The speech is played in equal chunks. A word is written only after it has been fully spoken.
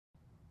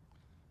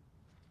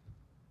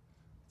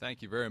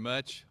Thank you very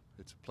much.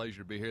 It's a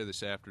pleasure to be here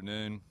this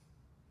afternoon.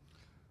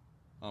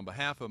 On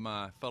behalf of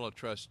my fellow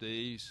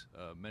trustees,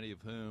 many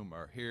of whom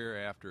are here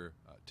after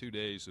 2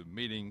 days of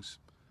meetings,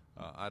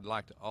 I'd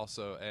like to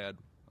also add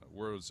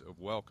words of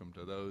welcome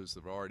to those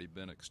that have already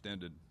been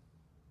extended.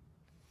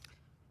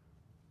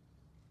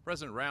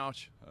 President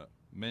Rauch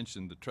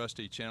mentioned the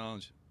trustee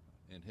challenge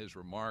in his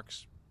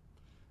remarks,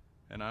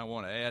 and I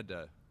want to add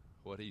to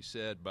what he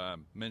said by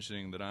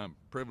mentioning that I'm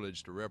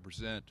privileged to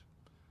represent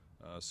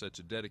such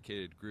a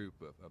dedicated group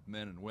of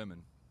men and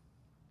women.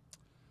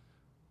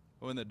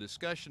 When the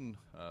discussion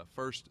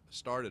first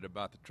started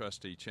about the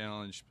trustee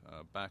challenge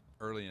back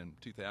early in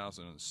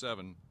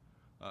 2007,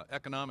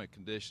 economic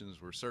conditions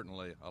were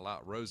certainly a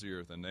lot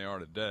rosier than they are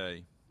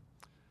today.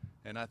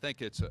 And I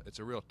think it's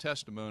a real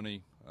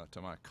testimony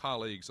to my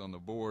colleagues on the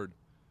board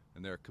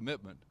and their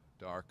commitment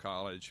to our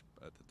college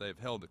that they've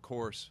held the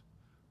course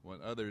when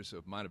others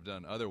might have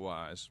done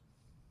otherwise.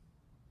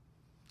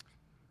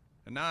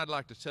 And now I'd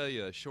like to tell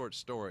you a short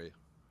story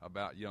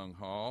about Young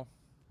Hall,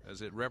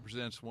 as it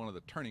represents one of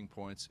the turning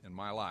points in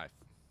my life.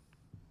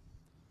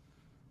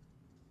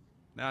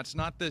 Now, it's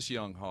not this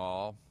Young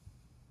Hall,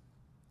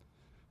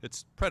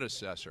 its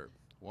predecessor,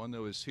 one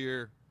that was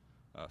here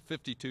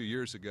 52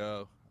 years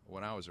ago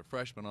when I was a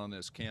freshman on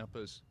this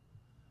campus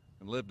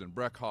and lived in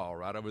Breck Hall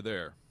right over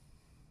there.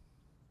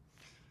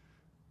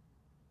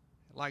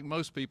 Like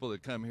most people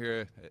that come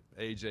here at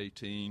age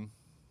 18,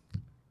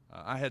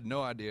 I had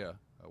no idea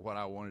what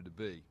I wanted to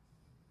be.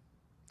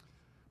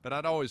 But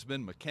I'd always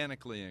been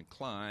mechanically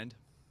inclined,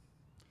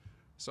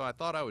 so I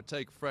thought I would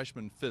take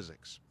freshman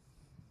physics.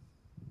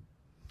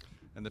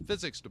 And the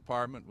physics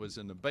department was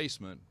in the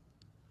basement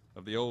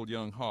of the old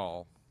Young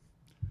Hall,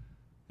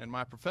 and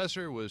my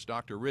professor was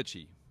Dr.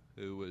 Ritchie,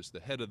 who was the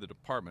head of the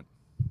department.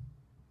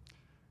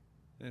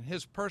 And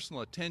his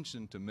personal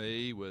attention to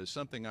me was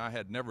something I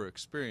had never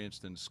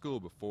experienced in school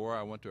before.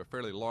 I went to a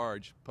fairly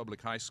large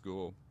public high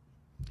school,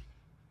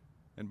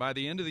 and by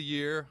the end of the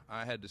year,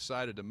 I had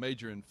decided to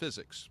major in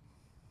physics.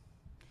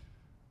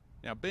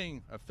 Now,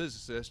 being a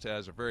physicist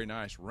has a very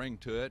nice ring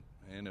to it,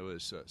 and it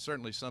was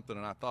certainly something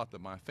that I thought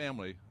that my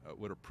family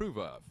would approve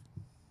of.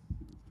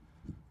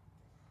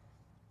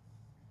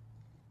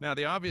 Now,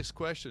 the obvious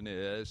question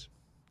is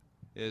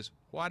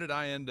why did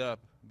I end up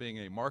being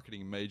a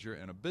marketing major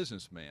and a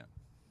businessman?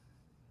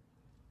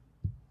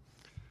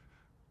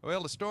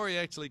 Well, the story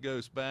actually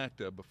goes back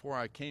to before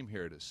I came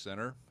here to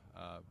Center.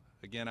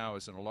 Again, I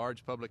was in a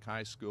large public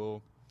high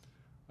school.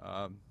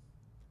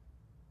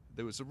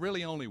 There was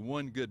really only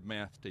one good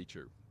math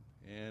teacher,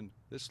 and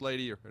this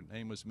lady, her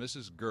name was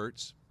Mrs.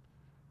 Gertz,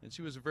 and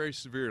she was a very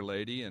severe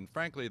lady, and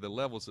frankly the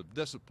levels of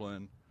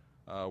discipline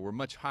were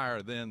much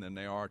higher then than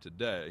they are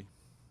today.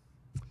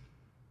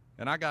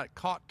 And I got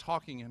caught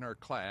talking in her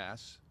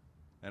class,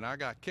 and I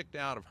got kicked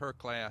out of her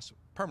class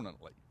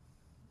permanently.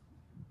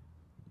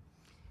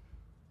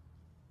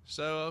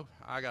 So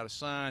I got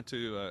assigned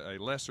to a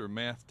lesser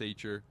math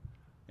teacher.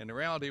 And the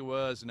reality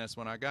was, and that's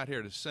when I got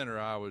here to Center,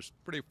 I was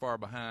pretty far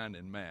behind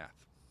in math.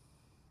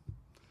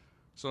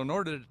 So in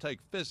order to take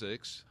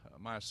physics,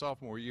 my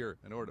sophomore year,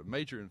 in order to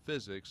major in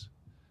physics,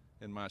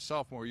 in my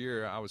sophomore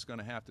year, I was going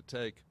to have to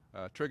take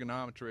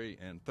trigonometry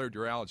and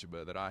third-year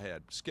algebra that I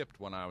had skipped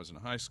when I was in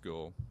high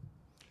school.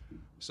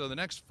 So the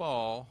next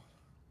fall,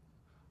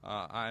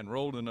 I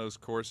enrolled in those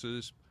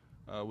courses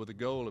with the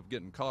goal of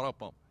getting caught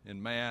up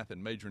in math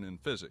and majoring in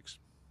physics.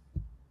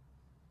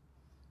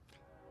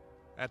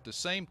 At the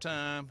same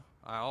time,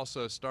 I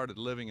also started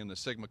living in the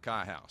Sigma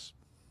Chi house.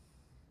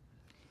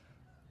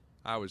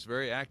 I was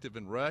very active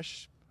in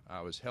Rush.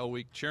 I was Hell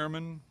Week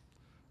chairman.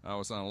 I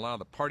was on a lot of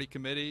the party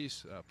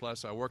committees,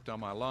 plus I worked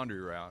on my laundry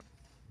route.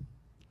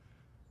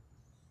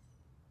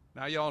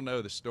 Now, you all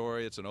know the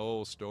story. It's an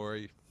old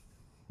story.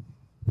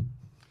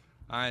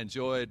 I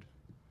enjoyed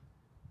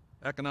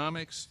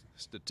economics,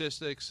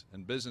 statistics,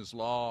 and business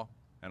law,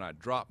 and I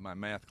dropped my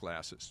math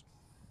classes.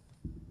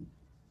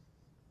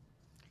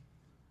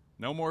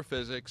 No more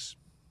physics.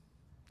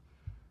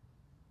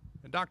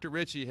 And Dr.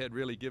 Ritchie had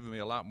really given me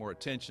a lot more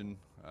attention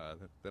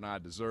than I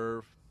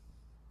deserve.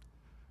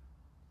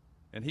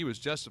 And he was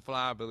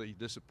justifiably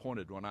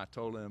disappointed when I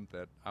told him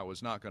that I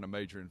was not going to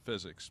major in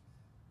physics.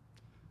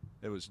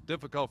 It was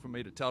difficult for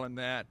me to tell him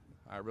that.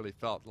 I really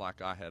felt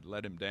like I had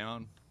let him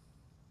down.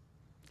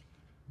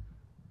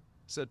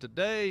 So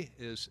today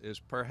is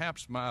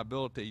perhaps my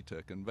ability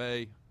to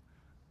convey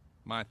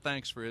my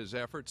thanks for his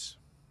efforts.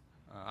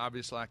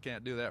 Obviously, I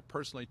can't do that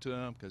personally to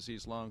him because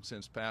he's long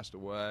since passed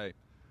away,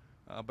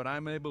 but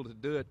I'm able to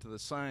do it to the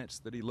science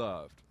that he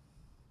loved.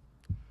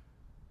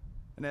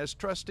 And as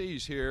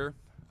trustees here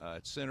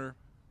at Center,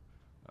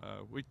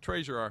 we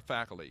treasure our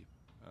faculty,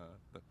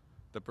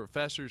 the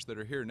professors that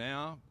are here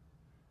now,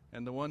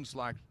 and the ones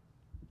like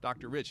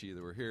Dr. Ritchie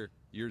that were here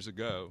years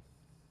ago.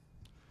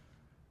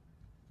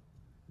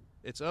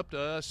 It's up to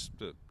us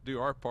to do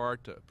our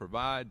part to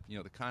provide,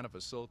 the kind of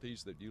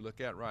facilities that you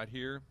look at right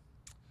here.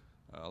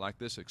 Like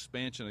this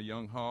expansion of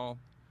Young Hall,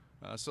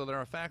 so that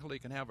our faculty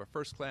can have a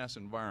first-class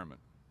environment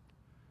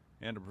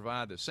and to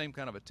provide the same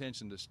kind of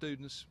attention to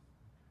students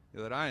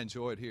that I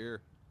enjoyed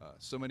here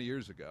so many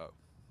years ago.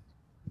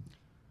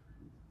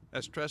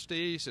 As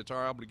trustees, it's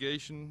our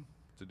obligation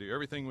to do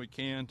everything we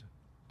can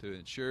to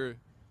ensure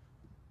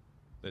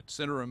that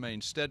Center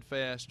remains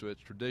steadfast to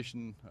its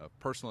tradition of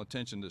personal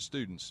attention to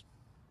students.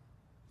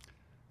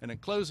 And in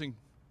closing,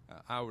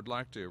 I would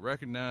like to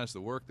recognize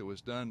the work that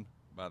was done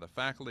by the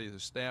faculty, the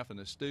staff, and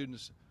the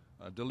students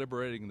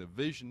deliberating the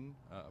vision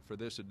for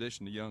this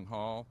addition to Young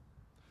Hall.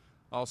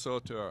 Also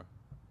to our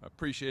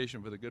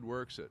appreciation for the good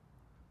works that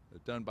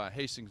done by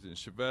Hastings and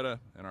Chavetta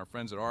and our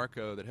friends at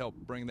ARCO that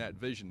helped bring that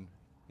vision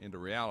into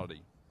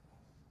reality.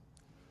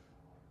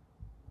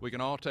 We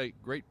can all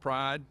take great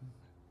pride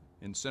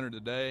in Center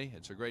today.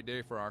 It's a great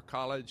day for our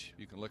college.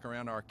 You can look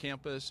around our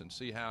campus and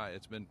see how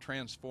it's been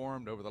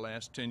transformed over the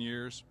last 10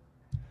 years.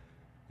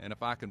 And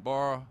if I can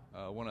borrow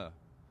one of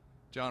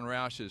John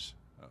Roush's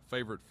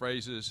favorite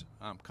phrases,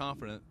 I'm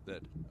confident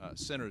that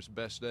Center's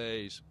best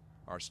days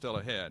are still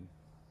ahead.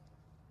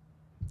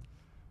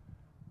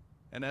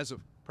 And as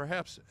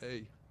perhaps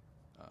a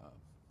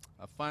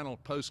final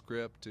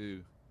postscript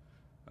to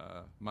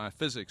my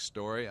physics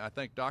story, I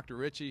think Dr.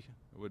 Ritchie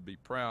would be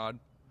proud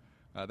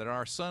that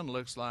our son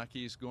looks like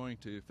he's going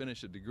to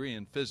finish a degree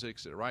in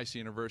physics at Rice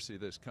University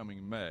this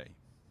coming May.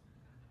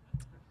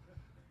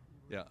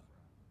 Yeah,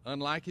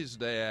 unlike his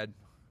dad,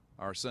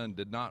 our son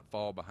did not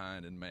fall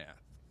behind in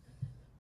math.